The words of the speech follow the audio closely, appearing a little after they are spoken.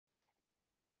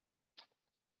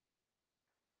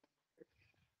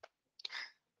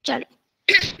चलो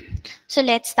so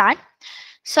let's start.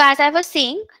 So as I was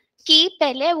saying कि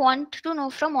पहले I want to know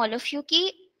from all of you कि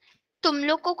तुम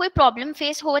लोग को कोई प्रॉब्लम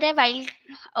फेस हो रहा है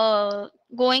while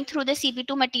going through the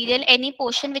CB2 material, any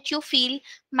portion which you feel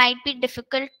might be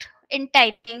difficult in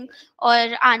typing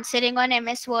or answering on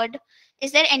MS Word?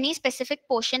 Is there any specific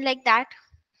portion like that?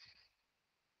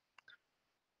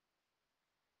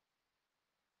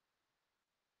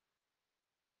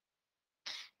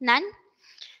 None?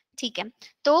 ठीक है.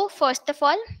 तो first of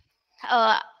all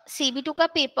CB2 का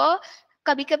paper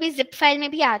कभी कभी zip file में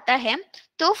भी आता है.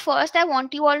 तो first I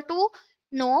want you all to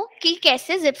know कि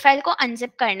कैसे जिप फाइल को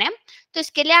अनजिप करना है. तो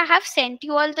इसके लिए I have sent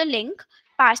you all the link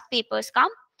past papers का.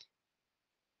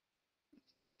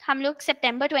 हम लोग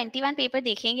सितंबर 21 पेपर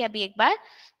देखेंगे अभी एक बार.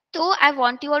 तो I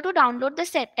want you all to download the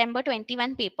September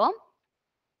 21 paper.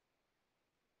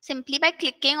 Simply by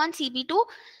clicking on CB2,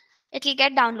 it will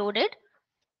get downloaded.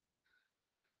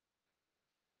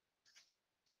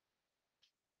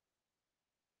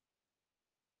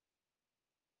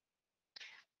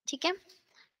 ठीक है.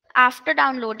 After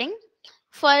downloading,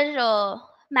 for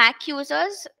Mac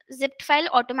users, zipped file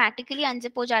automatically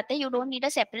unzip हो जाते हैं. You don't need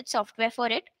a separate software for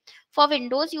it. For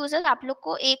Windows users, आप लोग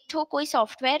को एक तो कोई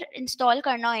सॉफ्टवेयर इंस्टॉल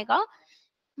करना होगा.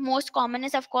 Most common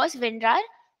is of course WinRAR.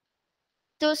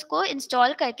 तो उसको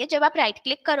इंस्टॉल करके जब आप राइट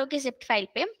क्लिक करोगे जिप्ड फाइल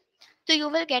पे, तो you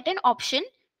will get an option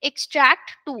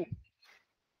extract to.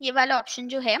 ये वाला ऑप्शन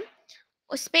जो है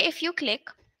उस पे if you click,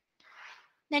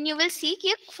 then you will see कि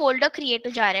एक folder create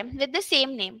हो जा रहा है with the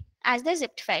same name as the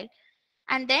zipped file.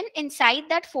 And then inside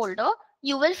that folder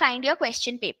you will find your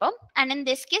question paper, and in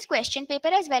this case question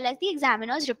paper as well as the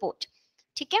examiner's report.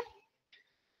 ठीक है.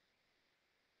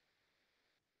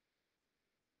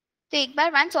 तो एक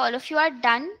बार once all of you are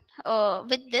done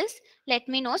with this, let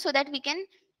me know so that we can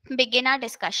begin our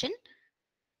discussion.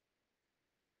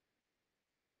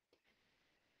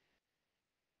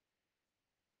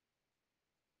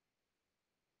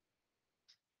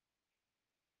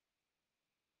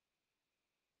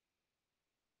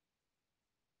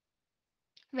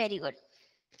 Very good.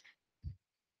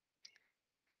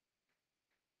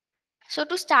 So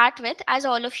to start with, as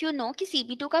all of you know कि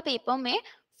CB2 का paper में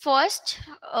first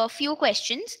few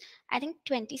questions, I think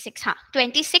 26,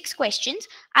 26 questions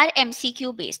are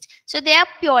MCQ based. So they are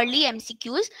purely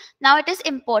MCQs. Now it is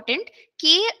important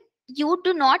कि you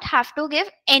do not have to give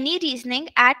any reasoning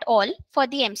at all for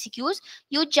the MCQs.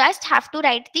 You just have to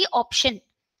write the option.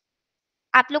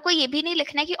 आप लोग को ये भी नहीं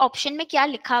लिखना है कि ऑप्शन में क्या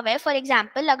लिखा हुआ है. फॉर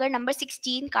एग्जाम्पल अगर नंबर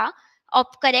 16 का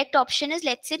correct option is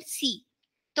let's say सी,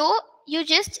 तो you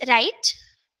just write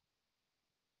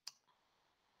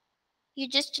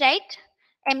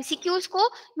MCQs को.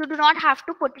 You do not have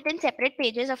to put it in separate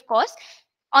pages, of course.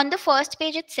 On the first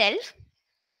page itself,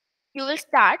 you will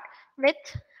start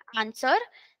with answer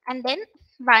and then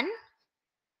 1,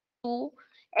 2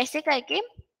 ऐसे करके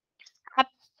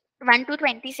आप 1 to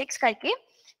 26 करके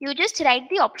you just write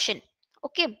the option.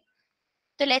 Okay.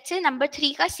 तो let's say number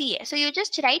 3 का C है, so you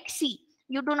just write C.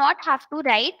 You do not have to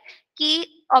write कि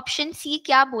option C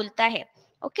क्या बोलता है.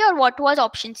 Okay, or what was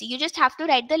option C. You just have to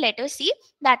write the letter C.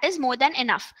 That is more than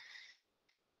enough.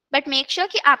 But make sure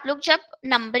कि आप लोग जब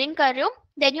numbering कर रहे हो,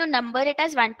 then you number it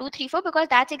as 1, 2, 3, 4 because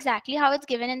that's exactly how it's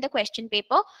given in the question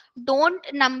paper.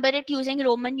 Don't number it using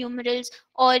Roman numerals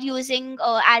or using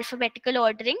alphabetical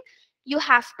ordering. You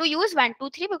have to use 1, 2,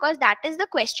 3 because that is the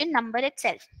question number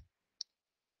itself.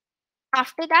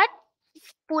 After that,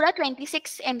 पूरा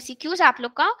 26 MCQs आप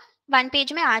लोग का 1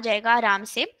 page में आ जाएगा आराम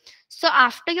से. So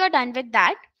after you're done with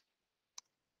that,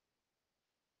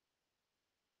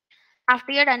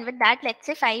 let's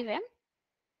say 5 है.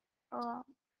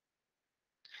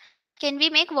 Can we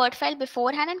make word file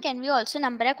beforehand and can we also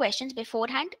number our questions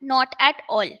beforehand? Not at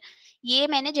all. ये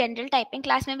मैंने जनरल टाइपिंग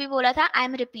क्लास में भी बोला था. I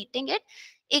am repeating it.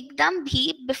 एकदम भी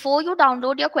before you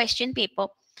download your question paper,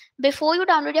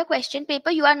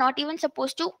 you are not even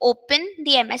supposed to open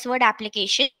the MS Word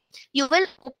application. You will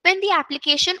open the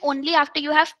application only after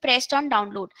you have pressed on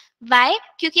download. Why?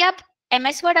 क्योंकि आप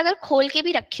MS Word अगर खोल के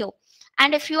भी रखे हो,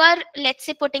 and if you are let's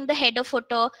say putting the header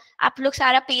footer, आप लोग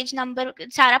सारा पेज नंबर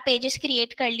सारा पेजेस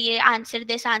क्रिएट कर लिए, आंसर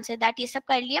दिस आंसर दैट ये सब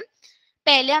कर लिए,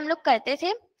 पहले हम लोग करते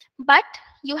थे. But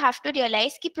you have to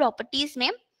realise कि प्रॉपर्टीज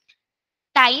में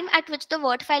time eight which the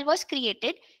word file was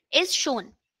created is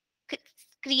shown.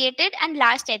 Created and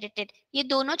last edited, ये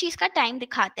दोनों चीज का टाइम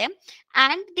दिखाते हैं.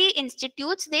 And the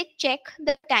institutes they check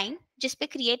the time जिस पे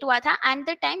क्रिएट हुआ था एंड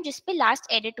द टाइम जिस पे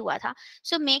लास्ट एडिट हुआ था.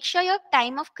 So make sure your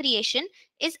time of creation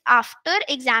is after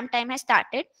exam time has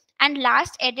started, and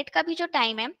last edit का भी जो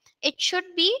टाइम है it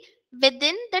should be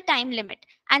within the time limit,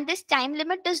 and this time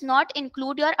limit does not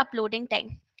include your uploading time.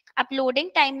 Uploading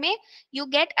time में you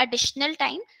get additional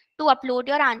time to upload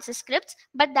your answer scripts,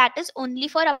 but that is only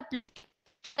for upload.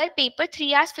 अगर paper 3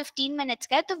 hours 15 minutes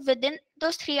का है तो with in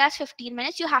those 3 hours 15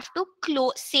 minutes you have to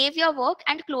save your work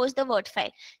and close the word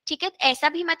file. ठीक है, ऐसा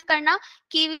भी मत करना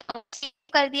कि save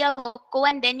कर दिया work को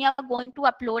and then you are going to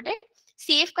upload it.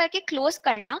 Save करके क्लोज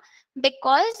करना,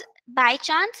 because by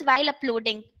chance while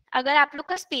uploading अगर आप लोग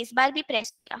का स्पेस बार भी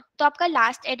प्रेस किया तो आपका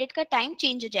लास्ट एडिट का टाइम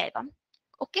चेंज हो जाएगा.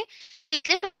 Okay,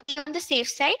 on the safe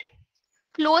side,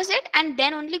 close it and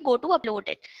then only go to upload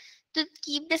it. To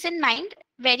keep this in mind,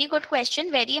 very good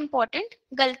question, very important.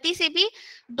 Galti se bhi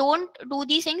don't do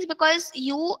these things because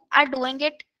you are doing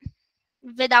it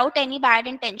without any bad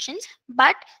intentions,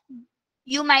 but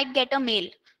you might get a mail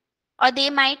or they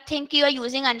might think you are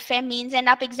using unfair means and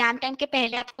आप exam time के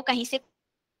पहले आपको कहीं से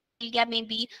मिल गया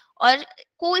maybe और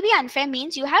कोई भी unfair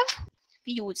means you have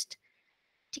used.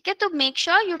 ठीक है, तो make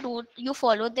sure you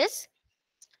follow this.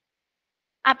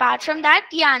 Apart from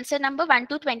that ये आंसर नंबर 1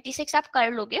 to 26 आप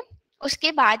कर लोगे.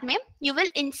 उसके बाद में you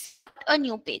will insert a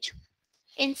new page.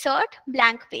 Insert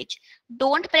blank page.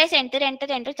 Don't press enter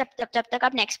enter enter जब तक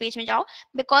आप नेक्स्ट पेज में जाओ,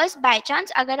 बिकॉज बाय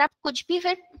चांस अगर आप कुछ भी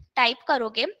फिर टाइप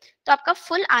करोगे तो आपका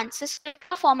फुल आंसर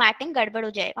का फॉर्मेटिंग गड़बड़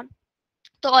हो जाएगा.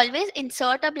 तो always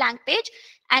insert a blank page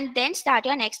and then start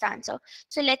your next answer.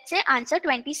 So let's say answer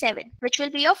 27, which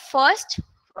will be your first.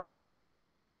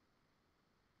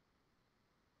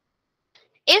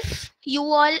 If you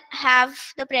all have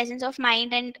the presence of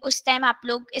mind and उस time आप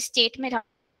लोग इस state में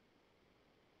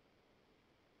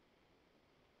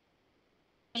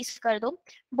कर दो.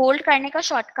 Bold करने का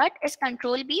shortcut is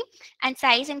control B and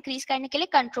size increase करने के लिए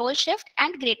control shift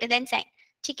and greater than sign.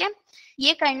 ठीक है,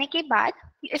 ये करने के बाद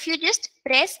if you just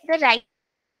press the right,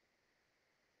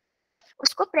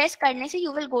 उसको प्रेस करने से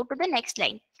you will go to the next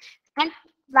line. And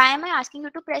why am I asking you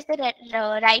to press the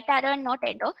right arrow and not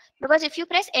enter? Because if you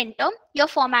press enter, your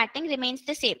formatting remains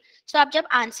the same. So आप जब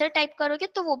answer type करोगे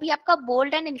तो वो भी आपका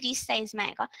bold and increase size में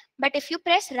आएगा. But if you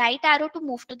press right arrow to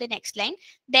move to the next line,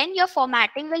 then your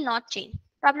formatting will not change.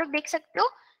 तो आप लोग देख सकते हो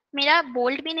मेरा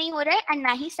bold भी नहीं हो रहा है and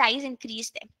ना ही size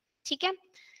increased है. ठीक है,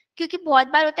 क्योंकि बहुत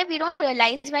बार होता है we don't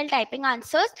realise while typing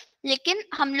answers, लेकिन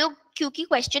हम लोग क्योंकि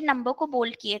क्वेश्चन नंबर को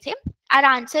बोल्ड किए थे, our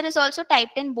answer is also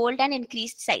typed in bold and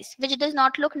increased size which does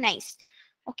not look nice.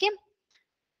 Okay,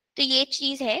 तो ये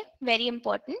चीज है very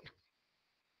important.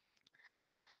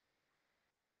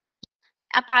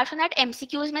 Apart from that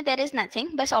MCQs में देयर इज नथिंग,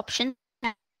 बस ऑप्शन.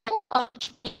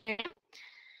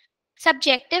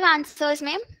 सब्जेक्टिव आंसर्स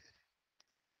में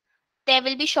there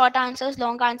will be short answers,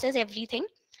 long answers, everything.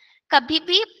 कभी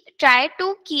भी try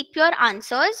to keep your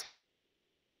answers,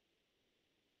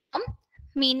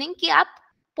 meaning कि आप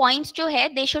पॉइंट्स जो है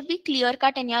they should be clear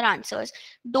cut in your answers.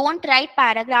 Don't write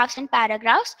paragraphs and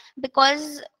paragraphs,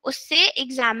 because उससे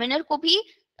examiner को भी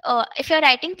if you are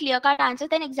writing clear cut answer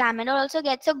then examiner also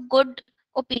gets a good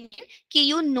opinion कि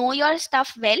you know your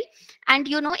stuff well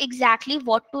and you know exactly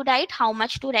what to write, how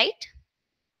much to write.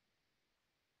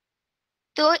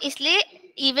 तो इसलिए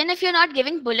even if you not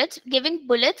giving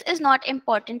bullets is not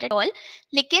important at all.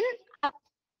 लेकिन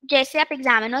जैसे आप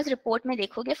examiners report में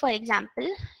देखोगे, for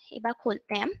example एक बार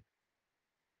खोलते हैं हम,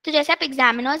 तो जैसे आप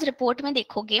एग्जामिनर्स रिपोर्ट में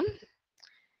देखोगे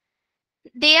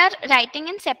they are writing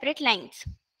in separate lines.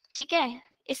 ठीक है,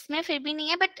 इसमें फिर भी नहीं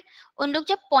है, बट उन लोग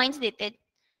जब पॉइंट्स देते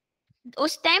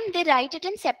उस time they right it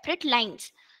in separate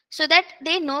lines so that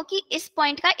they know कि इस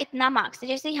पॉइंट का इतना मार्क्स है.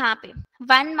 जैसे यहाँ पे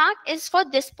 1 mark is for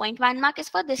this point, 1 mark is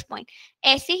for this point.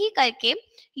 ऐसे ही करके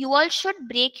you all should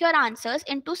break your answers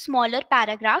into smaller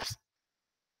paragraphs.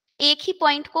 एक ही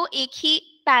पॉइंट को एक ही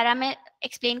पैरा में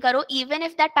एक्सप्लेन करो, even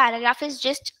if that paragraph is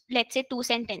just let's say 2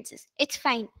 sentences, it's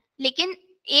fine. लेकिन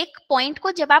एक point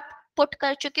को जब आप पुट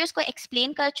कर चुके हो, उसको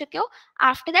एक्सप्लेन कर चुके हो,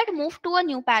 after that move to a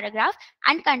new paragraph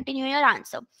and continue your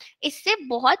answer. इससे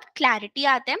बहुत क्लैरिटी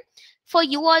आता है for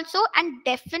you also and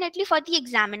definitely for the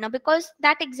examiner, because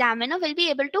that examiner will be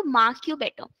able to mark you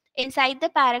better. Inside the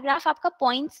paragraph आपका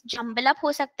points jumble up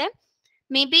हो सकता है.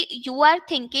 Maybe you are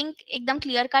thinking एकदम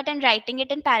clear cut and writing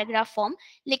it in paragraph form,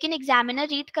 लेकिन examiner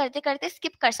read करते करते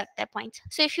skip कर सकता है points.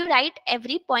 So if you write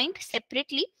every point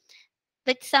separately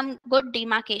with some good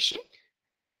demarcation,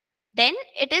 then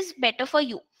it is better for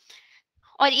you.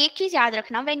 और एक चीज याद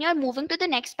रखना, when you are moving to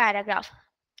the next paragraph,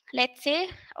 let's say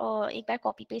एक बार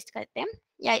copy paste करते हैं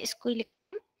या इसको ही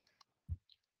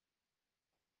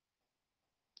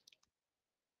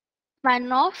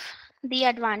one of the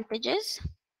advantages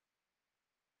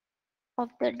of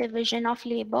the division of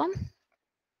labor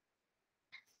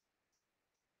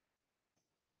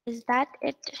is that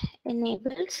it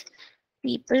enables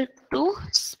people to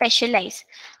specialize.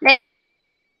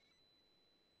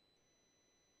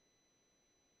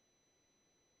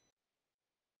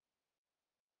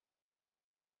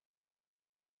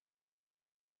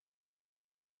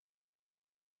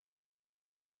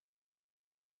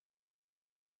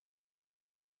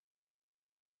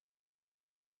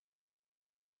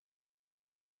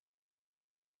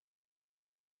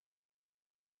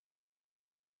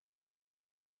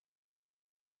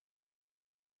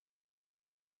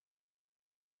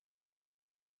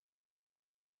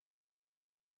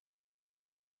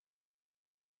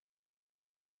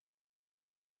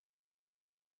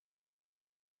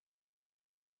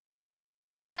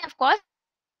 course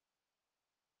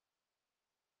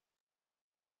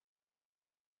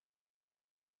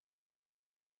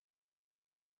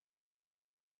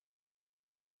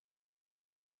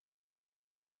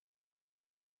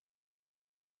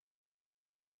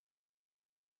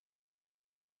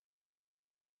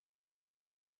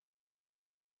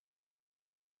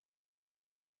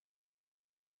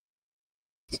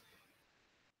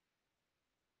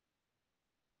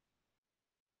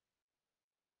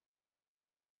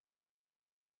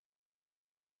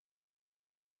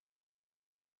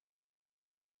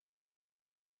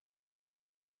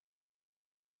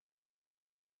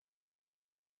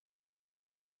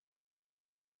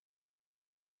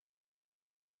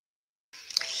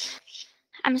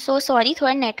I am so sorry,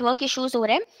 थोड़ा network issues हो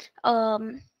रहे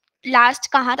हैं. Last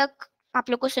कहाँ तक आप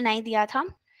लोग को सुनाई दिया था?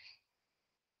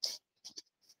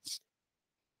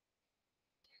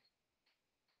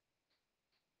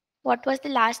 What was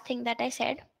the last thing that I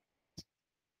said?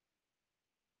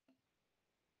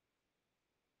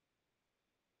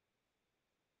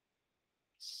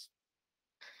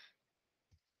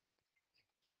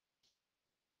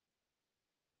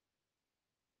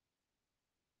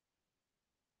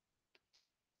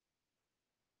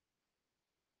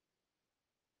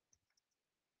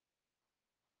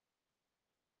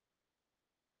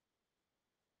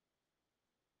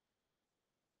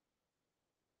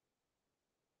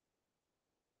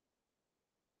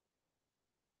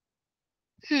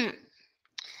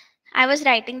 I was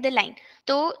writing the line.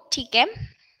 तो ठीक है,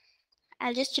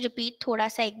 I'll just repeat थोड़ा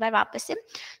सा एक बार वापस से.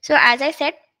 So as I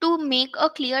said, to make a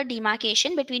clear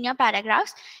demarcation between your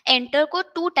paragraphs, enter को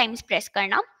 2 times press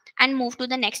करना and move to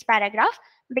the next paragraph,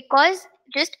 because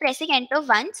just pressing enter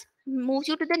once moves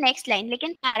you to the next line.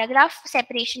 लेकिन paragraph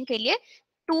separation के लिए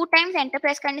 2 times enter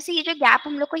press करने से ये जो gap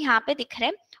हम लोग को यहाँ पे दिख रहा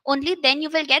है, only then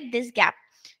you will get this gap.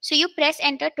 So you press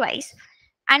enter twice.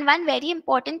 And one very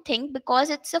important thing, because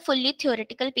it's a fully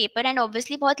theoretical paper and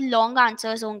obviously बहुत long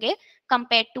answers होंगे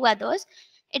compared to others,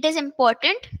 it is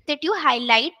important that you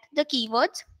highlight the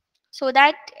keywords so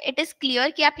that it is clear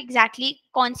कि आप exactly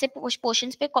कौन से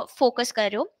portions पे focus कर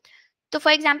रहे हो. तो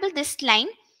for example this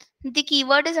line, the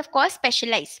keyword is of course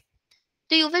specialize.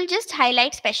 So you will just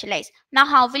highlight specialize. Now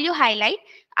how will you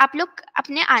highlight? आप लोग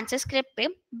अपने आंसर स्क्रिप्ट पे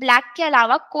ब्लैक के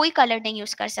अलावा कोई कलर नहीं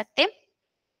यूज कर सकते.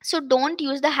 So don't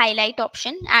use the highlight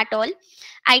option at all.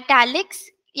 Italics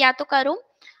या तो करो.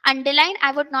 Underline I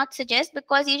would not suggest,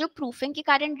 because ये जो proofing के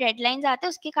कारण red lines आते हैं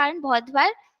उसके कारण बहुत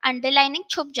बार underlining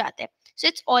छुप जाते हैं. So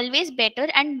it's always better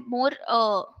and more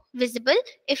visible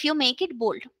if you make it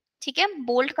bold. ठीक है,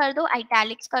 bold कर दो,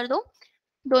 italics कर दो,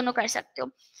 दोनों कर सकते हो.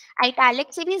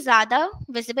 Italic से भी ज़्यादा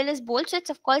visible is bold, so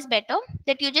it's of course better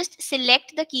that you just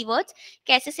select the keywords.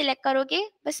 कैसे select करोगे?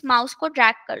 बस mouse को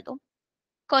drag कर दो,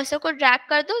 कर्सर को ड्रैग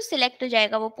कर दो, सिलेक्ट हो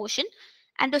जाएगा वो पोर्शन,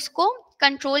 एंड उसको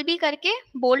कंट्रोल भी करके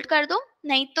बोल्ड कर दो,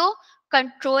 नहीं तो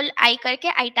कंट्रोल आई करके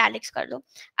आइटैलिक्स कर दो.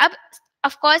 अब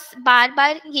ऑफ कोर्स बार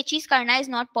बार ये चीज करना is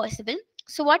not possible.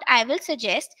 So what I will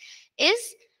suggest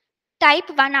is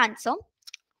type one answer.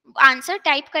 Answer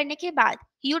type करने के बाद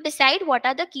you decide what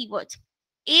are the keywords.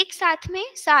 एक साथ में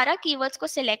सारा कीवर्ड्स को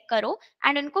सिलेक्ट करो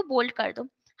एंड उनको बोल्ड कर दो.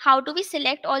 How do we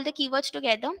select all the keywords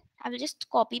together? I will just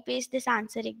copy paste this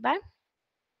answer एक बार.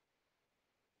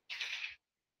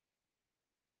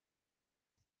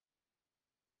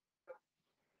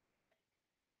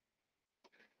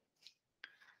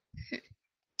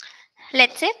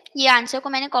 लेट्स से ये आंसर को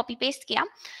मैंने कॉपी पेस्ट किया.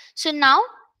 So now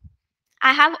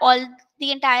I have all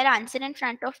the entire answer in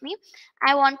front of me.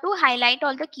 I want to highlight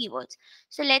all the keywords.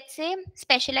 So let's say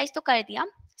specialize तो कर दिया.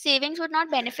 Savings would not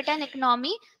benefit an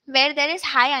economy where there is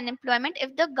high unemployment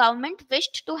if the government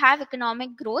wished to have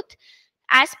economic growth,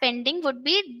 as spending would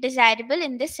be desirable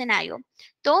in this scenario.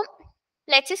 तो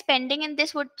let's say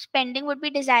spending would be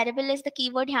desirable is the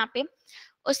keyword यहाँ पे.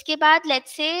 उसके बाद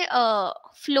let's say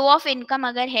flow of income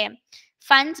अगर है,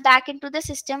 funds back into the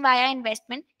system via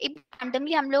investment. एक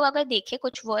randomly हम लोग अगर देखें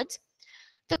कुछ वर्ड्स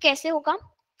तो कैसे होगा?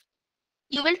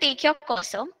 You will take your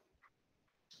cursor,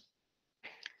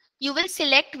 you will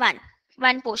select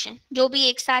one portion जो भी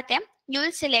एक साथ है, you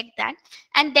will select that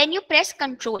and then you press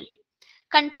control.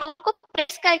 Control को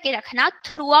प्रेस करके रखना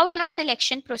through out your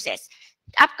selection process.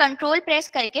 आप कंट्रोल प्रेस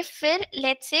करके फिर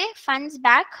let's say funds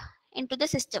back into the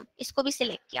system इसको भी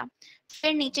सिलेक्ट किया,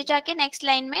 फिर नीचे जाके नेक्स्ट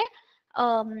लाइन में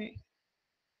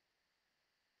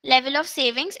level of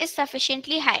savings is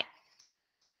sufficiently high.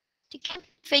 ठीक है,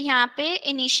 फिर यहाँ पे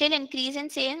initial increase in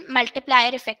cell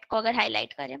multiplier effect को अगर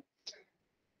हाईलाइट करें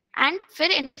एंड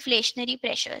फिर इन्फ्लेशनरी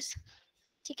प्रेशर्स.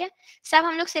 ठीक है, सब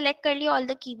हम लोग सिलेक्ट कर लिए all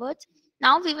the keywords.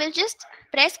 Now we will just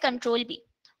press control B.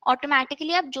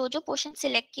 Automatically अब जो जो पोर्शन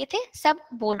सिलेक्ट किए थे सब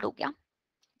बोल्ड हो गया.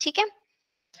 ठीक है.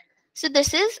 So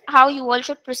this is how you all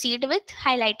should proceed with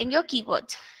highlighting your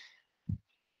keywords.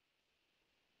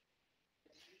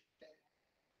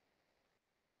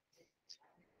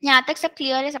 यहाँ तक सब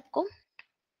क्लियर है सबको?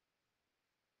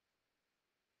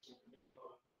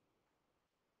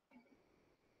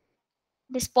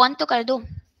 रिस्पॉन्ड तो कर दो.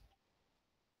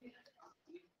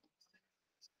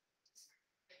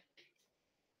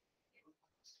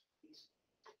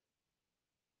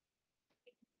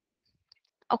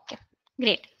 Okay,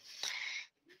 great.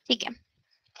 ठीक है,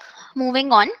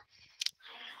 मूविंग ऑन.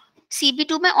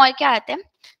 CB2 में और क्या आता है?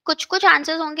 कुछ कुछ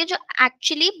आंसर्स होंगे जो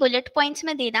एक्चुअली बुलेट पॉइंट्स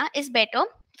में देना इज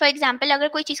बेटर. फॉर एग्जाम्पल, अगर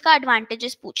कोई चीज का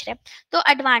एडवांटेजेस पूछ रहे हैं तो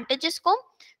एडवांटेजेस को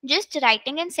just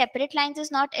writing in separate lines is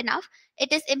not enough.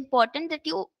 It is important that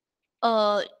you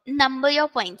number your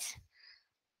points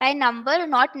by number,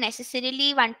 not necessarily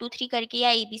 1 2 3 करके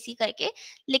या ABC करके,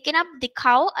 लेकिन आप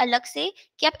दिखाओ अलग से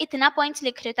कि आप इतना पॉइंट्स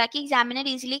लिख रहे हो ताकि एग्जामिनर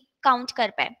इजीली काउंट कर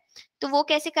पाए. तो वो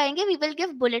कैसे करेंगे? We will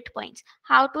give bullet points.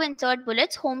 How to insert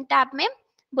bullets? Home tab में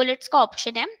बुलेट्स का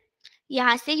ऑप्शन है,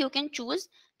 यहाँ से you can choose.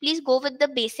 Please go with the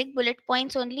basic bullet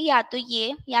points only, या तो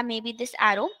ये या may be this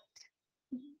arrow.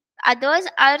 Others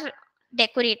are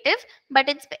decorative, but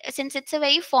it's since it's a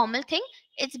very formal thing,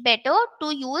 it's better to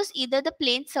use either the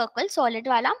plain circle solid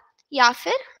wala या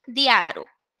फिर the arrow.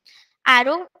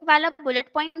 Arrow wala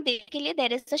bullet point देने के लिए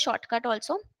there is a shortcut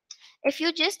also. If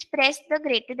you just press the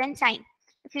greater than sign,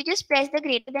 if you just press the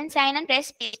greater than sign and press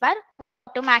space bar,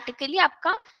 automatically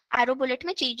आपका arrow bullet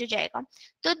में change हो जाएगा.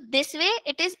 तो this way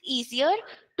it is easier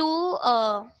to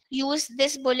use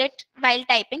this bullet while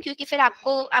typing, क्योंकि फिर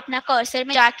आपको अपना cursor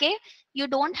में जाके you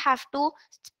don't have to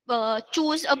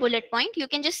choose a bullet point. You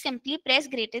can just simply press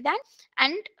greater than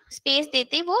and space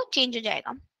देते ही वो change हो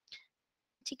जाएगा.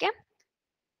 ठीक है,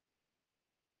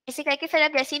 ऐसे करके फिर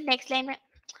आप जैसे नेक्स्ट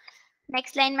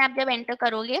लाइन में आप जब एंटर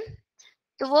करोगे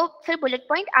तो वो फिर बुलेट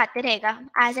पॉइंट आते रहेगा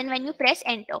as and when you press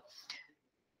enter.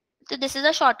 So this is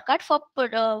a shortcut for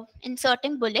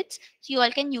inserting bullets. So you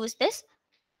all can use this.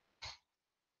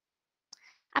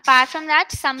 Apart from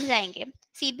that, sums आएंगे.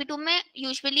 CB2 में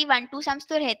usually 1-2 sums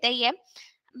तो रहता ही है,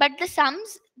 but the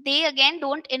sums they again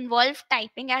don't involve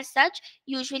typing as such.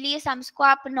 Usually ये sums को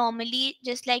आप normally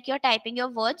just like you're typing your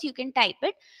words, you can type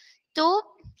it. So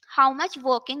how much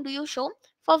working do you show?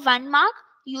 For 1 mark,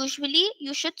 usually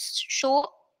you should show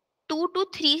 2 to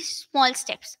 3 small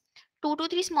steps. 2 to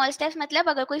 3 small steps मतलब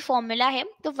अगर कोई formula है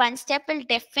तो 1 step will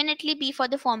definitely be for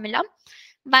the formula,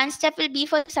 1 step will be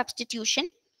for the substitution,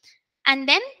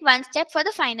 and then 1 step for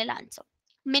the final answer.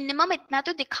 Minimum इतना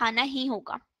तो दिखाना ही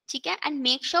होगा. ठीक है, and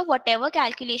make sure whatever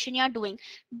calculation you are doing,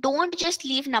 don't just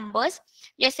leave numbers.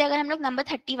 जैसे अगर हम लोग नंबर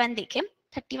 31 देखें,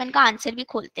 31 का आंसर भी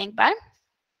खोलते हैं एक बार.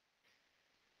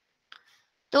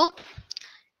 तो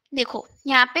देखो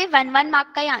यहाँ पे 1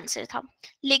 मार्क का ही आंसर था,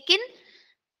 लेकिन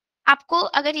आपको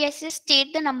अगर ऐसे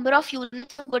state the number of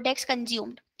units of good x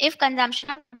consumed if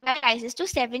consumption rises to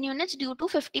 7 units due to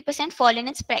 50% fall in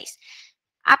its price.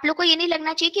 आप लोग को ये नहीं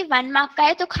लगना चाहिए कि 1 मार्क का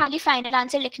है तो खाली फाइनल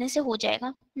आंसर लिखने से हो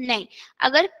जाएगा. नहीं,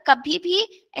 अगर कभी भी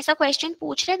ऐसा क्वेश्चन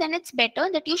पूछ रहे then it's better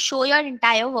that you show your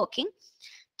entire working.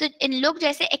 तो इन लोग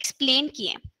जैसे एक्सप्लेन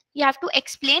किए, you have to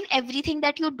explain everything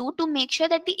that you do to make sure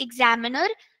that the examiner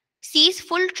sees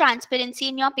full transparency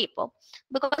in your paper,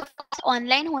 because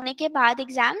online होने के बाद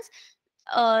exams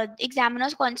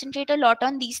examiners concentrate a lot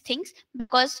on these things,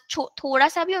 because थोड़ा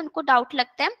सा भी उनको doubt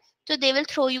लगता है तो they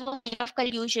will throw you a mail of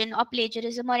collusion or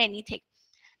plagiarism or anything.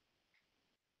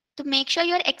 To make sure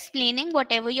you're explaining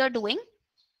whatever you're doing,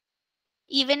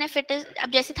 even if it is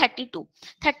अब जैसे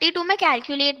 32 में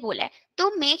कैलकुलेट बोला है तो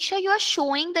make sure you are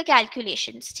showing the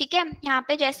calculations. ठीक है, यहाँ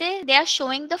पे जैसे they are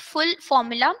showing the full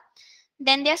formula,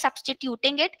 then they are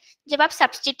substituting it. जब आप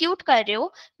सब्सटीट्यूट कर रहे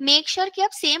हो मेक श्योर कि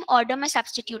आप सेम ऑर्डर में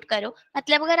सब्सटीट्यूट करो.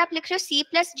 मतलब अगर आप लिख रहे हो c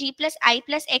plus g plus i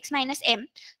plus x minus m,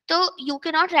 तो you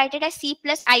can not right it as c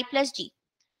plus i plus g.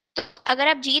 तो अगर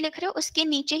आप g लिख रहे हो उसके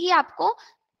नीचे ही आपको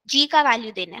g का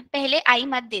वैल्यू देना है, पहले i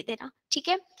मत दे देना. ठीक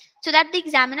है, so that the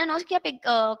examiner knows कि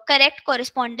आप correct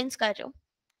correspondence कर रहे हो.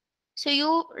 So you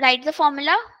write the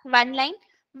formula, one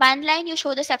line you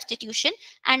show the substitution,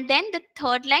 and then the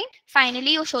third line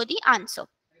finally you show the answer.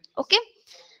 Okay,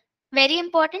 very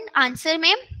important. Answer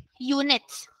में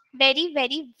units very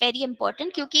very very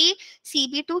important, क्योंकि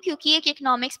CB2 क्योंकि एक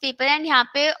economics paper है, and यहाँ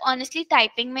पे honestly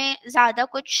typing में ज्यादा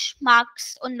कुछ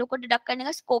मार्क्स उन लोग को डिडक्ट करने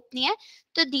का स्कोप नहीं है.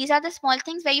 तो these are the small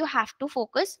things where you have to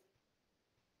focus.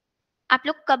 आप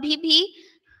लोग कभी भी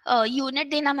यूनिट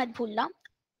देना मत भूलना.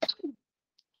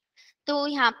 तो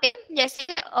यहाँ पे जैसे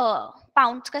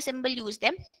पाउंड्स का सिंबल यूज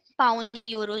है, पाउंड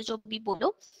यूरो जो भी बोलो,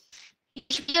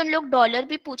 उन लोग डॉलर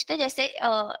भी पूछते हैं. जैसे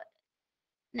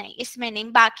नहीं, इसमें नहीं,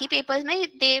 बाकी पेपर्स में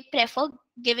they prefer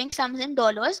giving sums in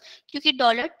dollars, क्योंकि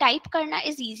डॉलर टाइप करना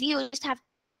is easy, you just have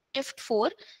shift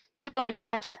 4,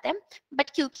 but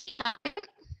क्योंकि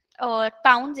और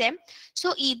पाउंड्स है,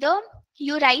 सो ईदर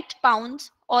यू राइट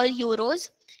पाउंड्स और यूरोज,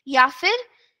 या फिर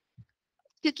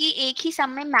क्योंकि एक ही सम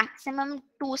में मैक्सिमम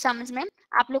 2 सम्स में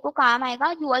आप लोग को काम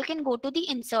आएगा, you all can go to the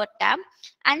insert tab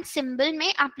and symbol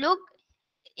में आप लोग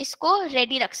इसको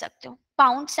रेडी रख सकते हो,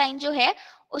 पाउंड साइन जो है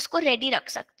उसको रेडी रख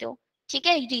सकते हो, ठीक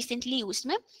है, रिसेंटली यूज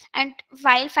में, and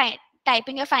while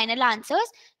typing your final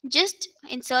answers just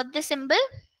insert the symbol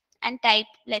and type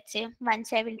let's say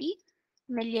 170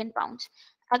 million pounds.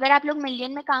 अगर आप लोग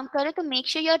मिलियन में काम करो तो make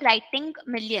sure you are writing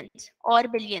millions और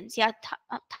बिलियंस या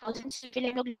थाउजेंड्स,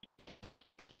 लोग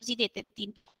ही देते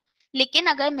 3, लेकिन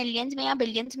अगर मिलियंस में या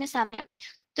बिलियंस में सम है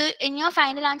तो in your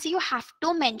final answer you have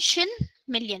to mention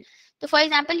million. तो फॉर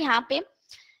एग्जांपल यहाँ पे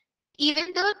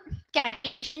इवन द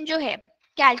कैलकुलेशन जो है,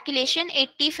 कैलकुलेशन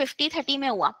 80 50 30 में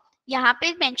हुआ, यहाँ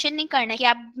पे मेंशन नहीं करना है कि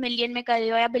आप मिलियन में कर रहे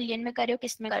हो या बिलियन में कर रहे हो,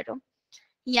 किस में कर रहे हो,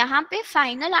 यहाँ पे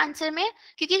फाइनल आंसर में,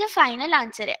 क्योंकि जो फाइनल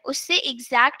आंसर है उससे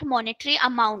एग्जैक्ट मॉनेटरी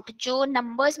अमाउंट जो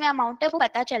नंबर्स में अमाउंट है वो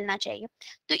पता चलना चाहिए,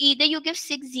 तो either you give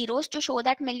 6 zeros to show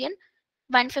that million,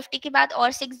 150 के बाद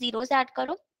और 6 zeros ऐड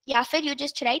करो, या फिर you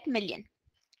just right million.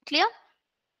 Clear?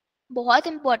 बहुत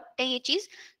इंपॉर्टेंट है ये चीज,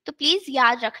 तो प्लीज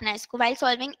याद रखना इसको while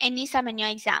solving any some in your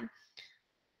exam.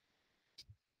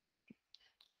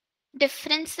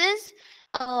 Differences,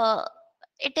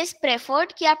 it is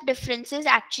preferred कि आप डिफरेंसेस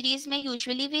एक्चुअलीज में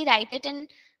usually we write it in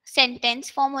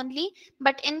sentence form only,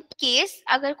 but in case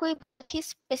अगर कोई बहुत ही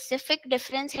स्पेसिफिक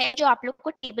डिफरेंस है जो आप लोग को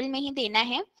टेबल में ही देना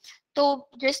है, तो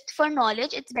just for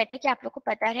knowledge it's better कि आप लोग को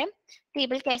पता है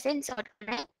टेबल कैसे इंसर्ट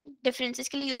करना है। डिफरेंसेस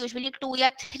के लिए यूजुअली 2 या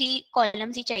 3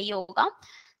 कॉलम्स ही चाहिए होगा,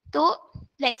 तो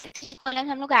लाइक 3 कॉलम्स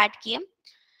हम लोग ऐड किए,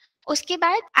 उसके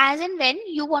बाद as and when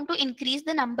you want to increase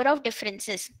the number of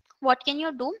differences, what can you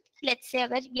do, let's say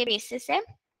अगर ये बेसिस है,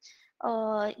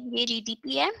 ये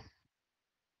जीडीपी है,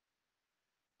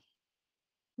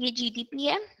 ये जीडीपी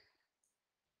है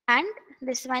and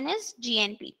this one is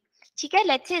GNP, ठीक है,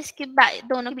 लेट्स से इसके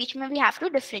दोनों के बीच में वी हैव टू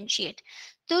डिफरेंशिएट,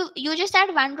 तो you just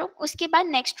add one row, उसके बाद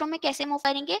नेक्स्ट रो में कैसे मूव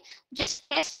करेंगे, just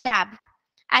press tab,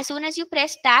 as soon as you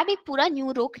press tab एक पूरा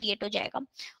न्यू रो क्रिएट हो जाएगा,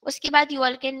 उसके बाद you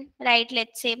all can write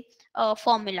let's say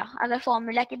formula, अगर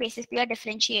फॉर्मूला के बेसिस पे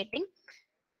differentiating,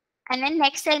 and then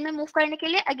next cell में मूव करने के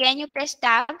लिए अगेन यू प्रेस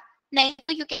टैब, नहीं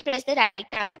तो you can press the right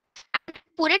tab.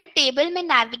 पूरे टेबल में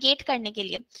नेविगेट करने के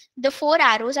लिए the 4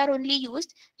 arrows are only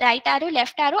used, right arrow,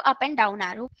 left arrow, up and down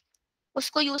arrow,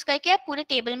 उसको यूज करके आप पूरे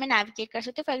टेबल में नेविगेट कर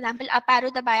सकते हो। फॉर एग्जांपल अप एरो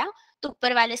दबाया तो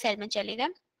ऊपर वाले सेल में चले गए,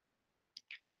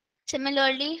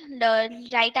 सिमिलरली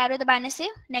राइट एरो दबाने से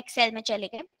नेक्स्ट सेल में चले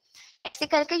गए, ऐसे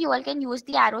करके you all can use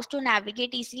the arrows to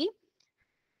navigate easily.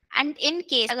 And in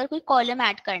case अगर कोई कॉलम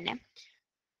ऐड करना है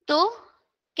तो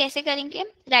कैसे करेंगे,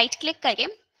 राइट क्लिक करके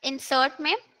इंसर्ट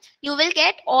में you will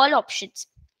get all options,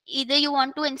 either you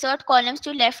want to insert columns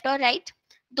to left और राइट,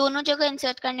 दोनों जगह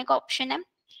इंसर्ट करने का ऑप्शन है,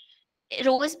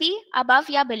 रोज भी अबव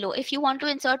या below, if you want to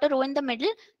insert a row in the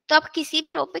middle तो आप किसी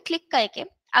रो पे क्लिक करके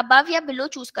अबव या बिलो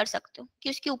चूज कर सकते हो, कि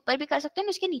उसके ऊपर भी कर सकते हो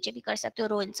उसके नीचे भी कर सकते हो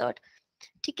रो इंसर्ट,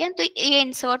 ठीक है, तो ये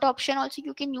insert option also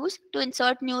you can use to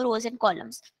insert new rose and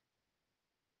columns.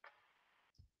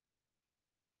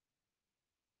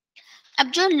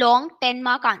 अब जो लॉन्ग 10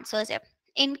 मार्क आंसर्स है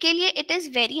इनके लिए इट इज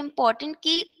वेरी इंपॉर्टेंट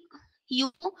कि you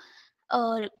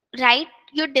write,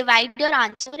 you divide your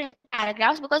answer in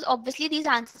paragraphs because obviously these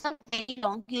answers are very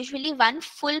long, usually one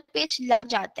full page लग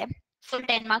जाता है full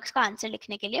 10 marks का आंसर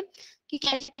लिखने के लिए, क्योंकि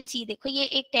as you can see देखो ये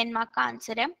एक 10 mark का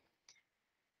आंसर है,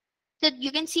 तो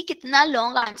you can see कितना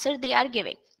long answer they are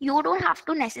giving, you don't have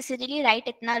to necessarily write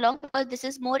इतना long because this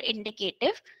is more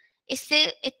indicative, इससे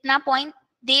इतना point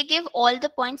they give all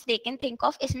the points they can think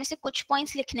of, इसमें से कुछ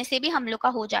points लिखने से भी हम लोग का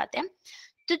हो जाते हैं,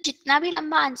 तो जितना भी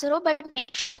लंबा आंसर हो बट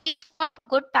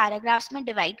गुड पैराग्राफ्स में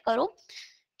डिवाइड करो,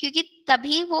 क्योंकि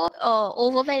तभी वो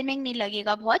ओवरवेलमिंग नहीं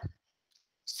लगेगा बहुत,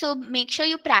 so make sure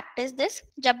you practice this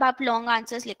जब आप लॉन्ग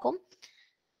आंसर्स लिखो।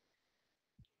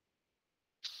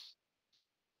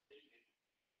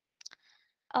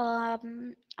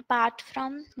 Apart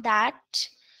from that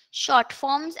short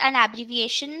forms and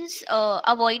abbreviations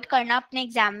avoid करना अपने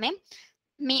एग्जाम में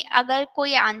अगर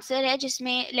कोई आंसर है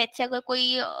जिसमें लेट्स से अगर कोई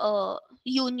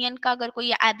यूनियन का अगर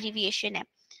कोई एब्रीविएशन है,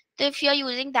 तो if you are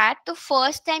using that तो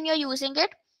first time you are using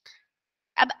it,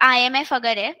 अब IMF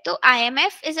अगर है तो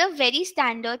IMF is a very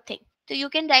standard thing, तो you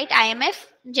can write IMF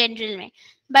general में,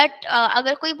 बट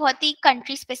अगर कोई बहुत ही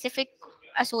कंट्री स्पेसिफिक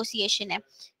एसोसिएशन है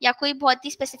या कोई बहुत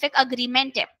ही स्पेसिफिक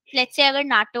अग्रीमेंट है, लेट्स से अगर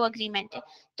नाटो अग्रीमेंट है,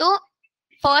 तो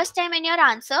first time in your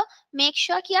answer make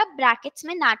sure कि आप ब्रैकेट्स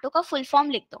में नाटो का फुल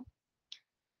फॉर्म लिख दो,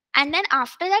 and then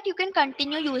after that you can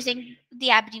continue using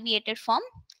the abbreviated form,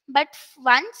 but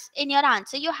once in your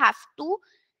answer you have to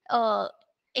uh,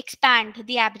 expand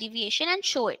the abbreviation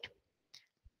and show it.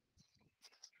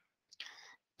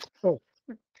 Oh,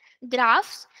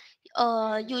 graphs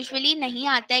usually नहीं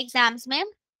आता exams में,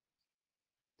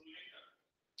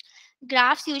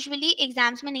 graphs usually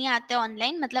exams में नहीं आते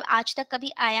online, मतलब आज तक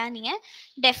कभी आया नहीं है.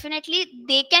 Definitely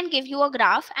they can give you a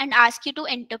graph and ask you to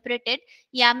interpret it,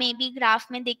 या मे बी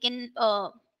ग्राफ में they can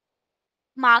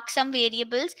mark some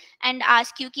variables and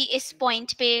ask you कि इस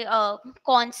point पे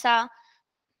कौन सा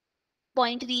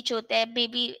point reach होता है,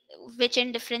 maybe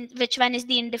which one is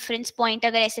the indifference point,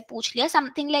 अगर ऐसे पूछ लिया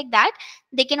something like that,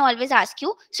 they can always ask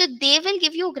you. So they will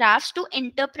give you graphs to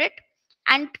interpret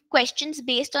and questions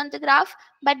based on the graph,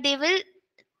 but they will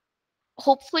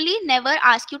hopefully never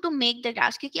ask you to make the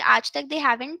graphs, क्योंकि आज तक they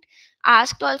haven't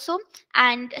asked also,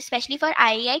 and especially for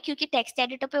IAI क्योंकि text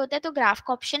editor पे होता है तो graph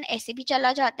का option ऐसे भी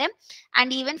चला जाता है,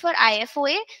 and even for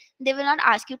IFoA they will not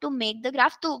ask you to make the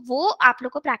graph, तो वो आप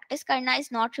लोग को practice करना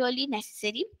is not really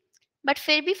necessary, but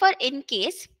फिर भी for in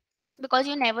case,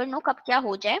 because you never know कब क्या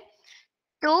हो जाए,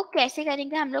 तो कैसे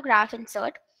करेंगे हम लोग graph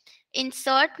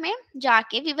insert में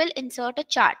जाके we will insert a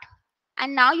chart,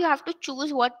 and now you have to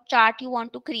choose what chart you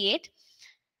want to create.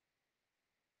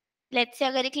 Let's say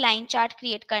अगर एक लाइन चार्ट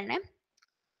क्रिएट करना है,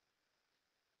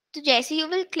 तो जैसे you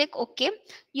will click okay,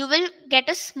 you will get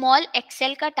a small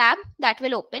Excel का tab that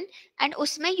will open, and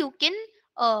उसमें you can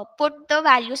put the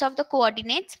values of the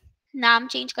coordinates. नाम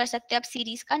change कर सकते हैं आप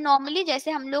सीरीज का. नॉर्मली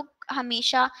जैसे हम लोग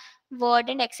हमेशा वर्ड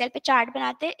एंड एक्सेल पे चार्ट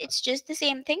बनाते हैं, it's just the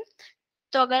same thing.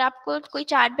 तो अगर आपको कोई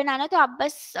चार्ट बनाना है तो आप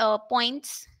बस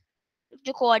पॉइंट्स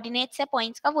जो कोऑर्डिनेट्स है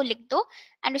पॉइंट्स का वो लिख दो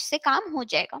एंड उससे काम हो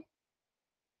जाएगा.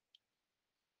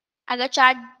 अगर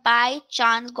chart by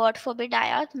chance God forbid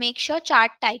आया, मेक श्योर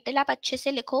चार्ट टाइटल आप अच्छे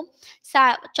से लिखो,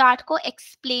 चार्ट को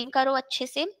एक्सप्लेन करो अच्छे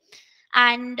से,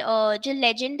 एंड जो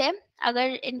लेजेंड है,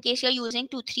 अगर in case you are using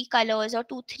 2-3 colours और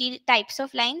 2-3 types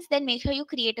of lines, then make sure you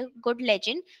create a good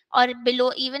legend. और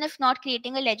below, even if not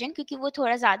creating a legend क्योंकि वो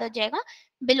थोड़ा ज्यादा हो जाएगा,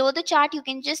 below the chart you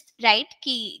can just right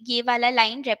कि ये वाला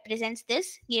लाइन रिप्रेजेंट्स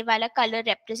दिस, ये वाला कलर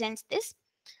रिप्रेजेंट्स दिस.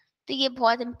 तो ये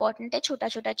बहुत इंपॉर्टेंट है, छोटा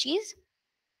छोटा चीज.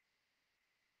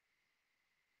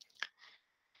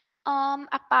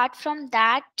 Apart from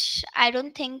that, I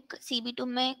don't think CB2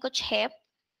 में कुछ है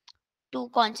to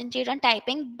concentrate on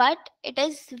typing, but it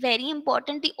is very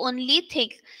important. The only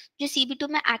thing जो CB2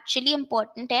 में actually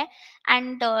important है,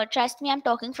 and trust me, I'm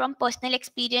talking from personal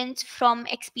experience, from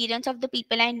experience of the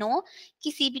people I know,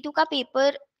 कि CB2 का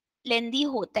paper lengthy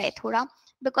होता है थोड़ा,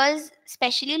 because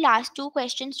especially last two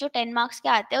questions जो 10 marks के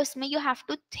आते हैं उसमें you have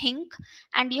to think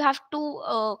and you have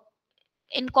to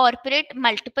incorporate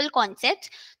multiple concepts,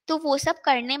 तो वो सब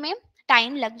करने में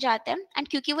टाइम लग जाता है. एंड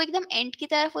क्योंकि वो एकदम एंड की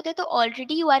तरफ होते हैं तो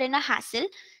already you are in a hassle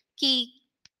कि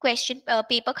क्वेश्चन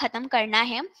पेपर खत्म करना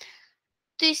है,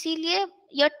 तो इसीलिए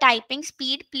your typing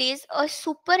speed plays a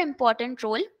super important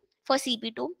role for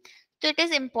CB2. तो it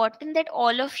is important that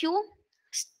all of you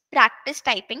practice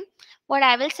typing. What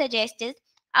I will suggest is,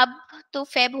 अब तो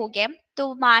Feb हो गया,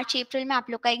 तो मार्च अप्रैल में आप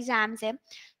लोग का एग्जाम्स है,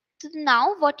 so now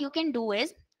what you can do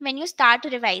is when you start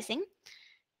revising,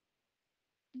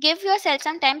 give yourself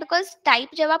some time, because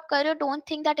type जब आप कर रहे हो, don't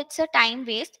think that it's a time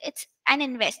waste, it's an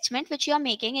investment which you are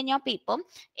making in your paper.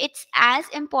 It's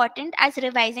as important as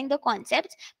revising the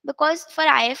concepts, because for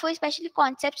IFO especially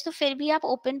concepts तो फिर भी आप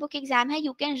open book exam है,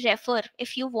 you can refer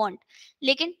if you want,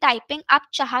 लेकिन typing आप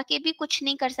चाह के भी कुछ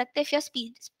नहीं कर सकते if your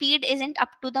speed isn't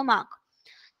up to the mark.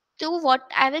 So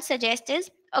what I will suggest is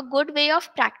a good way of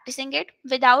practicing it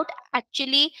without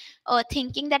actually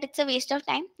thinking that it's a waste of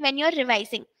time. When you're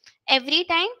revising, every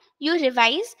time you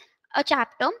revise a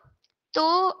chapter, तो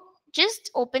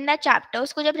just open that chapter.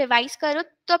 उसको जब revise करो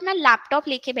तो अपना laptop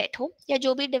लेके बैठो या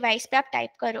जो भी डिवाइस पे आप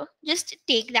टाइप करो, जस्ट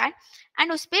टेक दैट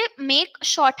एंड उस पर make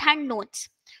short hand notes.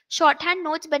 Short hand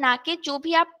notes बना के जो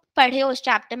भी आप पढ़े हो उस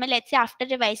चैप्टर में, let's say after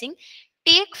revising,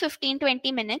 take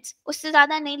 15-20 minutes, उससे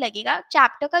ज़्यादा नहीं लगेगा.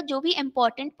 चैप्टर का जो भी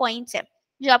इंपॉर्टेंट पॉइंट्स है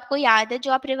जो आपको याद है,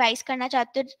 जो आप रिवाइज करना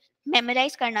चाहते हो,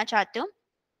 मेमोराइज करना चाहते हो,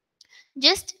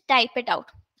 just type it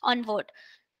out on word.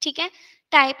 ठीक है,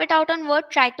 type it out on word,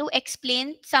 try to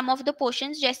explain some of the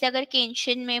portions. जैसे अगर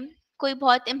केंशन में कोई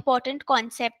बहुत इंपॉर्टेंट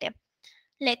कॉन्सेप्ट है,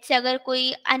 लेट्स से अगर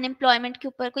कोई अनएम्प्लॉयमेंट के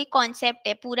ऊपर कोई कॉन्सेप्ट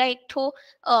है, पूरा एक ठो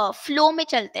फ्लो में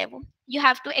चलता है वो, you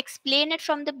have to explain it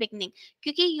from the beginning,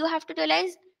 क्योंकि you have to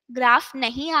realise graph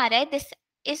नहीं आ रहा है, this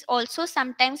is also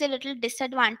sometimes a little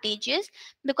disadvantageous,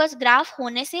 because graph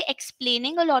होने से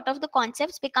explaining a lot of the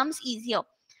concepts becomes easier.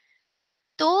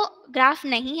 तो ग्राफ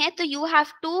नहीं है तो यू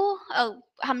हैव टू,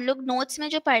 हम लोग नोट्स में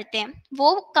जो पढ़ते हैं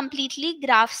वो कंप्लीटली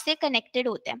ग्राफ से कनेक्टेड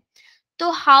होते हैं. तो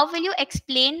how will you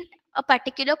explain a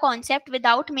particular concept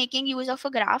without making use of a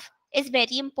graph is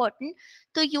very important.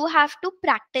 तो you have to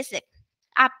practice it.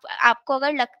 आपको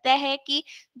अगर लगता है कि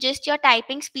just your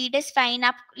typing speed is fine,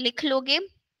 आप लिख लोगे,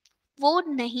 वो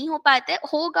नहीं हो पाता है,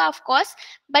 होगा ऑफ कोर्स,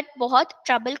 बट बहुत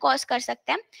ट्रबल कॉज कर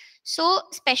सकते हैं.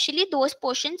 सो स्पेशली दोज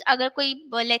पोर्शंस, अगर कोई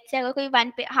लेट्स से अगर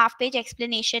कोई हाफ पेज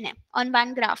एक्सप्लेनेशन है on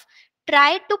one graph,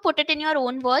 try to put it in your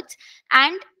own words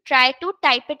and try to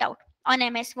type it out on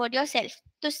MS Word yourself.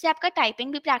 तो इससे आपका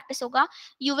टाइपिंग भी practice होगा.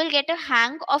 You will get a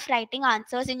hang of writing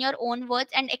answers in your own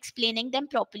words and explaining them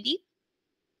properly.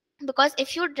 Because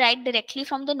if you write directly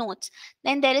from the notes,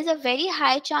 then there is a very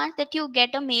high chance that you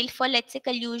get a mail for, let's say,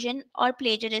 collusion or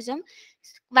plagiarism.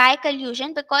 Why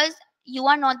collusion? Because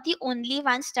you are not the only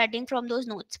one studying from those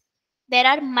notes. There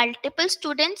are multiple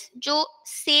students जो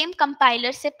same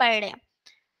compiler से पढ़ रहे हैं,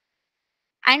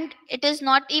 and it is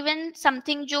not even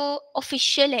something जो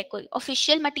official है, कोई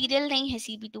official material नहीं है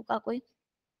CB2 का कोई,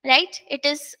 right?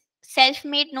 It is self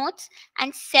made notes,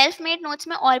 and self made notes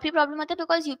में और भी प्रॉब्लम होता है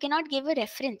because you cannot give a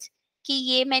reference कि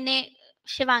ये मैंने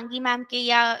शिवांगी मैम के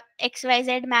या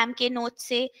XYZ मैम के नोट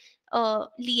से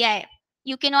लिया है.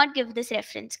 You cannot give this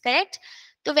reference, correct?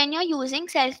 So when you're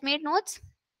using self made notes,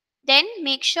 then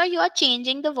make sure you are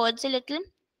changing the words a little,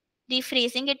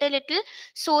 rephrasing it a little,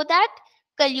 so that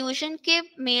collusion के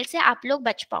mail से आप लोग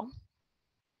बच पाओ.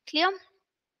 Clear?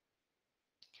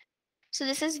 So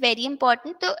this is very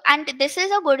important. तो and this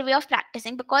is a good way of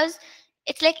practicing because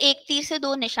it's like एक तीर से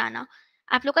दो निशाना.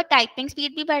 आप लोग का टाइपिंग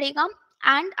स्पीड भी बढ़ेगा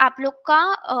एंड आप लोग का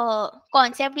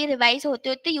कॉन्सेप्ट भी रिवाइज होते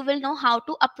होते you will know how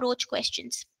to approach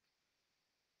questions.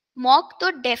 Mock तो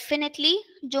डेफिनेटली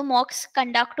जो मॉक्स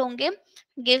कंडक्ट होंगे,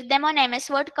 give them on MS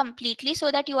Word completely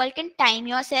so that you all can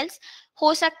time yourselves.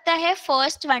 हो सकता है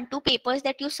first 1-2 papers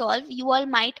that you solve, you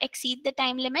all might exceed the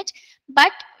time limit,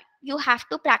 but you have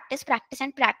to practice, practice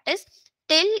and practice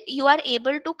till you are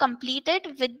able to complete it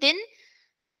within,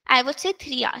 I would say,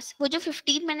 3 hours. वो जो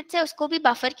 15 minutes है उसको भी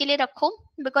buffer के लिए रखो,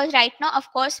 because right now of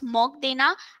course mock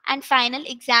देना and final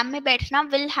exam में बैठना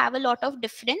will have a lot of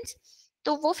difference.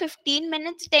 तो वो 15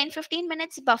 minutes 10-15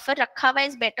 minutes बफर रखा हुआ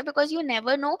is better because you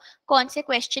never know कौन से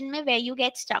question में where you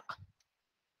get stuck.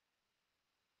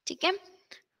 ठीक है,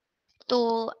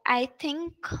 तो I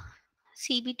think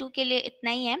CB2 के लिए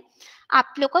इतना ही है.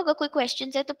 आप लोग को अगर कोई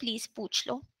क्वेश्चन है तो प्लीज पूछ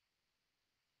लो.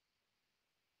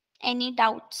 Any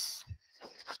doubts?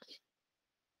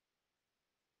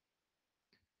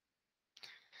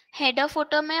 हेडर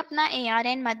फोटो में अपना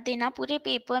ARN मत देना पूरे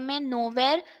पेपर में.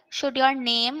 नोवेयर शुड योर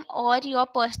नेम और योर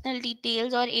पर्सनल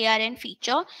डिटेल्स और ARN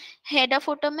फीचर. हेडर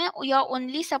फोटो में you are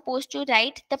only suppose to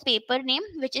right the paper name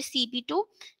which is CB2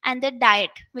 and the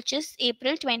diet which is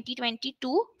April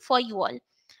 2022 for you all.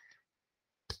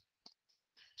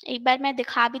 एक बार मैं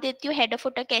दिखा भी देती हूँ header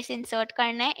photo कैसे इंसर्ट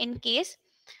करना है. इन केस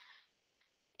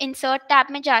इंसर्ट टैब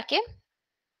में जाके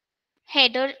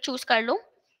हेडर चूज कर लो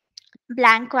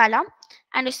ब्लैंक वाला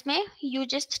एंड उसमें you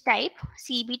just type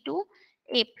CB2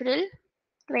 April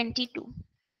 22.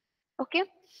 Okay,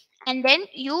 and then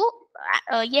you,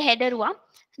 ये हेडर हुआ.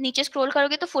 नीचे स्क्रॉल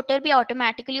करोगे तो फुटर भी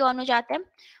ऑटोमेटिकली ऑन हो जाता है,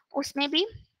 उसमें भी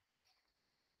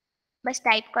बस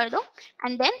टाइप कर दो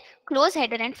and then close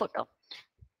header and footer.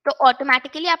 तो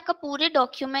ऑटोमेटिकली आपका पूरे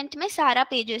डॉक्यूमेंट में सारा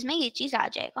पेजेस में ये चीज आ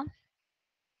जाएगा.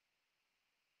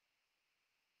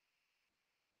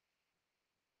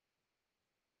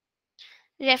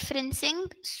 रेफरेंसिंग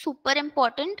सुपर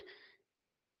इम्पोर्टेंट,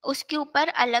 उसके ऊपर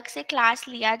अलग से क्लास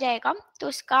लिया जाएगा तो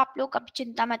उसका आप लोग कभी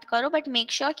चिंता मत करो. बट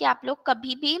मेक श्योर कि आप लोग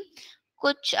कभी भी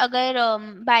कुछ अगर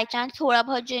बाय चांस थोड़ा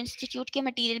बहुत जो इंस्टीट्यूट के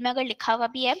मटेरियल में अगर लिखा हुआ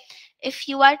भी है, if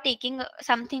you are taking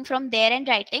something from there and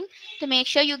writing, तो make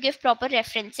sure you give proper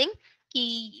referencing कि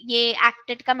ये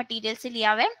एक्टेड का मटेरियल से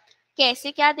लिया हुआ है.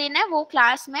 कैसे क्या देना है वो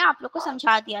क्लास में आप लोग को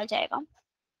समझा दिया जाएगा.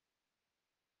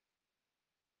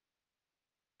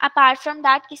 अपार्ट फ्रॉम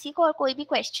दैट किसी को और कोई भी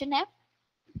क्वेश्चन है?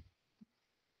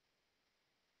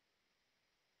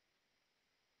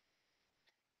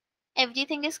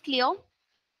 Everything is clear?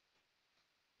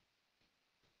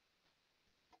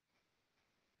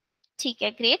 ठीक है,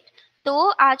 ग्रेट. तो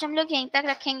आज हम लोग यहीं तक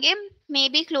रखेंगे. May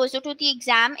be closer to the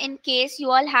exam in case you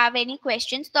all have any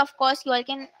questions, तो of course you all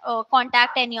can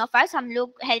contact any of us, हम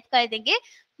लोग हेल्प कर देंगे.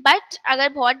 बट अगर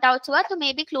बहुत डाउट्स हुआ तो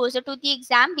may be closer to the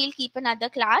exam we'll keep another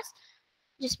class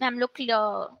जिसमें हम लोग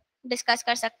डिस्कस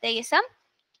कर सकते हैं ये सब.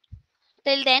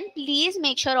 Till then please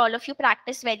make sure all of you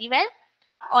practice very well.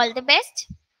 All the best.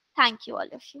 Thank you all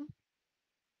of you.